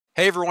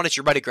Hey everyone, it's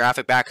your buddy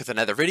Graphic back with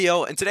another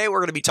video, and today we're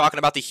going to be talking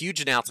about the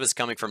huge announcements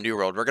coming from New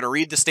World. We're going to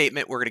read the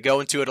statement, we're going to go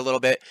into it a little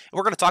bit, and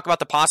we're going to talk about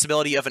the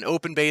possibility of an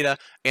open beta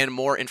and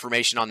more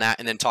information on that,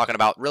 and then talking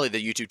about really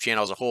the YouTube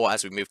channel as a whole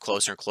as we move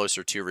closer and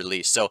closer to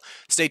release. So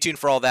stay tuned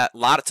for all that. A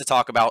lot to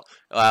talk about.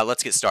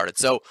 Let's get started.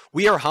 So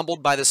we are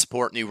humbled by the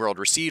support New World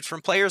received from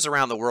players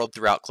around the world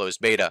throughout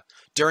closed beta.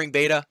 During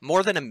beta,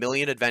 more than 1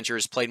 million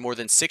adventurers played more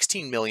than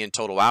 16 million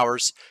total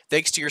hours.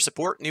 Thanks to your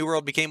support, New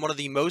World became one of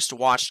the most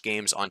watched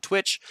games on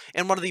Twitch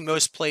and one of the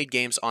most played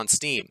games on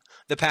Steam.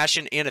 The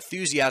passion and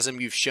enthusiasm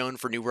you've shown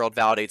for New World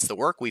validates the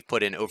work we've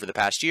put in over the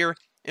past year,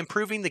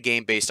 improving the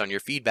game based on your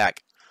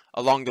feedback.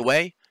 Along the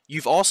way,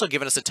 you've also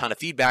given us a ton of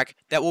feedback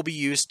that will be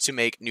used to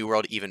make New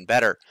World even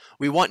better.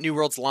 We want New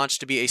World's launch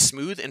to be a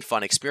smooth and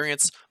fun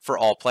experience for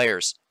all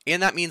players.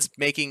 And that means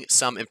making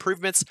some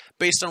improvements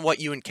based on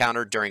what you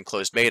encountered during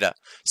closed beta.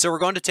 So we're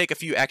going to take a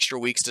few extra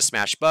weeks to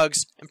smash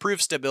bugs,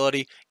 improve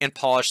stability, and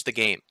polish the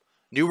game.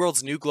 New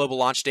World's new global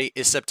launch date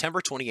is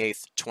September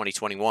 28th,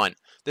 2021.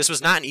 This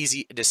was not an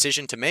easy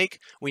decision to make.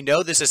 We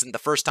know this isn't the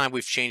first time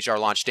we've changed our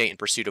launch date in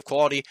pursuit of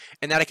quality,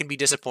 and that it can be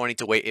disappointing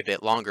to wait a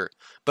bit longer.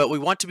 But we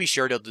want to be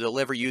sure to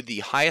deliver you the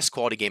highest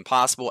quality game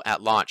possible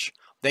at launch.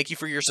 Thank you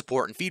for your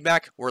support and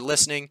feedback. We're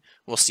listening.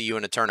 We'll see you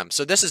in Eternum.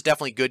 So this is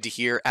definitely good to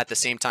hear. At the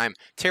same time,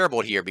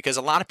 terrible to hear because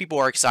a lot of people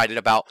are excited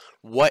about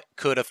what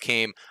could have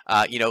came,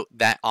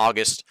 that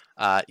August,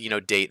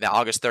 date, that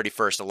August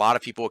 31st. A lot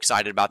of people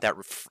excited about that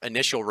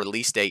initial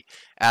release date.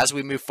 As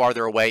we move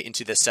farther away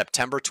into the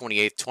September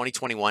 28th,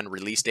 2021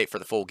 release date for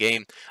the full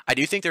game, I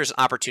do think there's an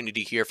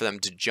opportunity here for them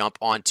to jump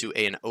onto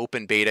an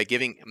open beta,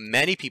 giving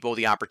many people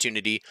the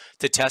opportunity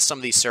to test some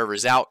of these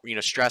servers out,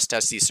 stress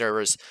test these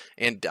servers,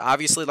 and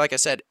obviously, like I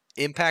said,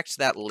 impact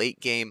that late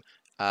game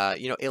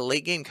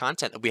late game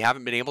content that we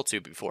haven't been able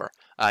to before.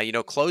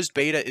 Closed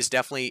beta is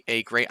definitely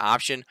a great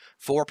option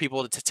for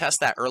people to test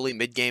that early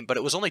mid game, but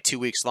it was only 2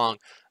 weeks long.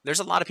 There's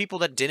a lot of people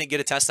that didn't get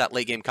to test that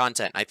late game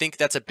content. I think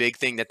that's a big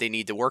thing that they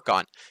need to work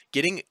on.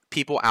 Getting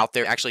people out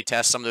there actually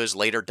test some of those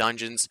later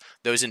dungeons,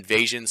 those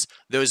invasions,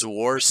 those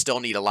wars still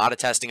need a lot of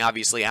testing,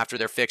 obviously, after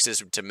their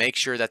fixes to make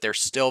sure that they're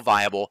still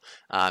viable.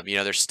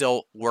 They're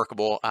still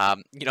workable.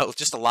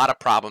 Just a lot of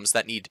problems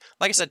that need,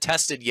 like I said,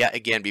 tested yet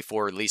again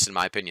before release, in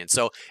my opinion.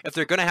 So if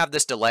they're going to have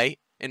this delay,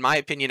 in my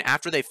opinion,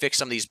 after they fix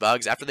some of these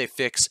bugs, after they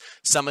fix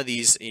some of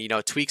these,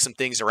 tweak some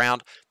things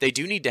around, they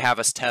do need to have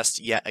us test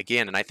yet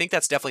again. And I think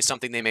that's definitely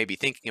something they may be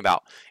thinking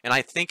about. And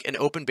I think an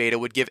open beta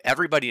would give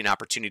everybody an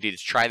opportunity to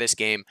try this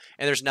game.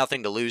 And there's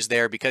nothing to lose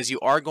there because you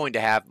are going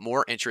to have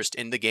more interest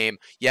in the game,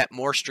 yet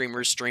more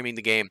streamers streaming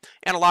the game.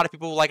 And a lot of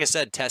people, like I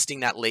said,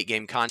 testing that late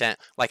game content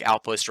like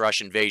Outpost Rush,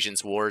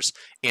 Invasions, Wars,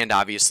 and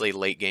obviously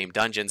late game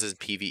dungeons and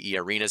PvE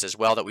arenas as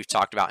well that we've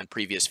talked about in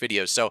previous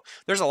videos. So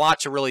there's a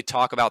lot to really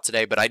talk about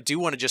today, but I do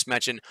want to just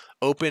mention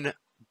open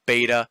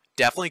beta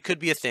definitely could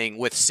be a thing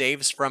with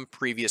saves from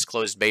previous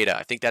closed beta.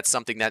 I think that's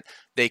something that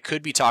they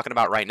could be talking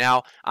about right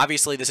now.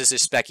 Obviously, this is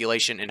just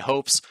speculation and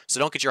hopes, so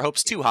don't get your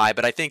hopes too high,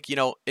 but I think,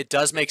 it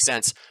does make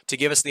sense to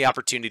give us the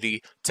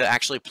opportunity to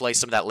actually play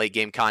some of that late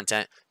game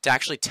content, to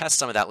actually test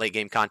some of that late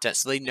game content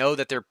so they know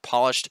that they're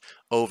polished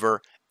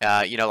over.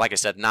 Like I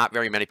said, not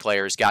very many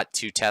players got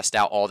to test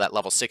out all that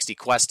level 60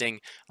 questing,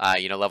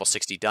 level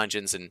 60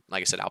 dungeons, and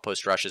like I said,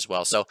 Outpost Rush as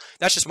well. So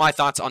that's just my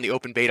thoughts on the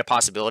open beta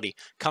possibility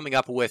coming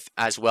up with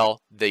as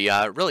well the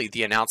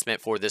the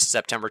announcement for this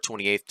September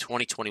 28th,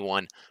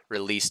 2021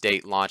 release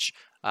date launch.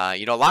 A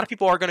lot of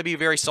people are going to be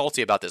very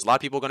salty about this. A lot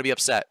of people are going to be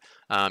upset.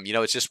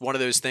 It's just one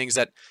of those things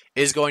that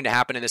is going to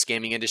happen in this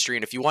gaming industry.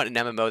 And if you want an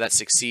MMO that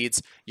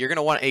succeeds, you're going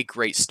to want a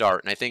great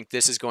start. And I think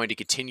this is going to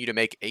continue to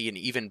make an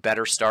even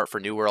better start for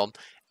New World.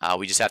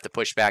 We just have to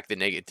push back the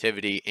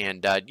negativity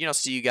and,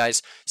 see you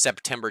guys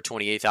September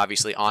 28th,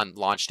 obviously on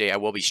launch day. I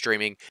will be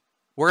streaming.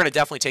 We're going to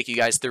definitely take you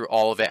guys through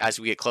all of it as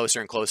we get closer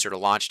and closer to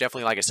launch.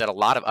 Definitely, like I said, a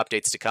lot of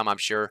updates to come, I'm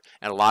sure,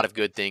 and a lot of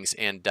good things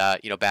and,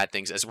 bad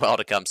things as well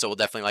to come. So we'll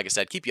definitely, like I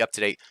said, keep you up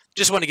to date.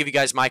 Just want to give you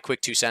guys my quick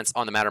 2 cents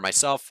on the matter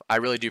myself. I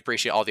really do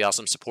appreciate all the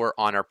awesome support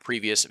on our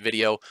previous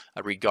video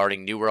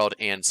regarding New World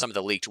and some of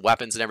the leaked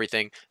weapons and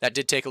everything. That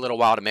did take a little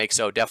while to make,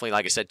 so definitely,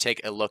 like I said,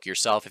 take a look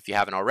yourself if you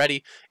haven't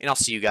already, and I'll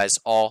see you guys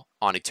all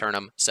on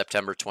Eternum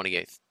September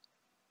 28th.